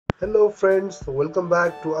Hello friends, welcome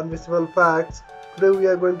back to Unvisible Facts. Today we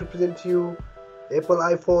are going to present to you Apple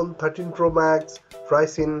iPhone 13 Pro Max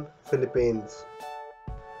price in Philippines.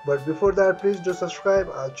 But before that, please do subscribe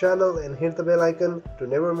our channel and hit the bell icon to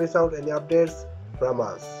never miss out any updates from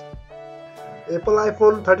us. Apple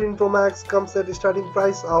iPhone 13 Pro Max comes at a starting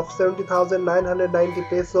price of 70,990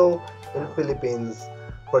 peso in Philippines.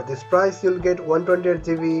 For this price, you'll get 128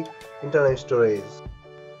 GB internal storage.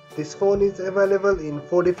 This phone is available in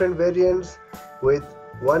 4 different variants with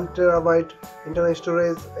 1 TB internal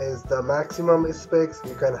storage as the maximum specs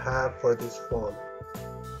you can have for this phone.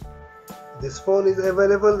 This phone is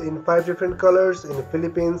available in 5 different colors in the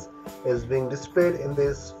Philippines as being displayed in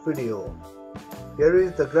this video. Here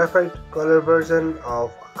is the graphite color version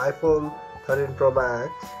of iPhone 13 Pro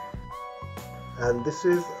Max, and this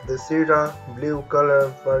is the Sierra blue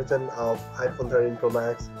color version of iPhone 13 Pro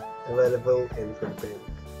Max available in Philippines.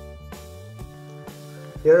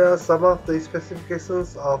 Here are some of the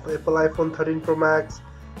specifications of Apple iPhone 13 Pro Max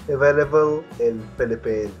available in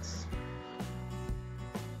Philippines.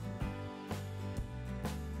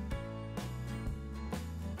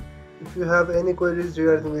 If you have any queries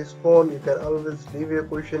regarding this phone, you can always leave your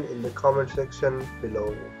question in the comment section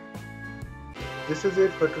below. This is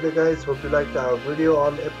it for today guys. Hope you liked our video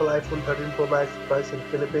on Apple iPhone 13 Pro Max price in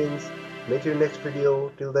Philippines. Meet you next video.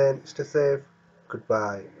 Till then, stay safe.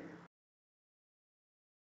 Goodbye.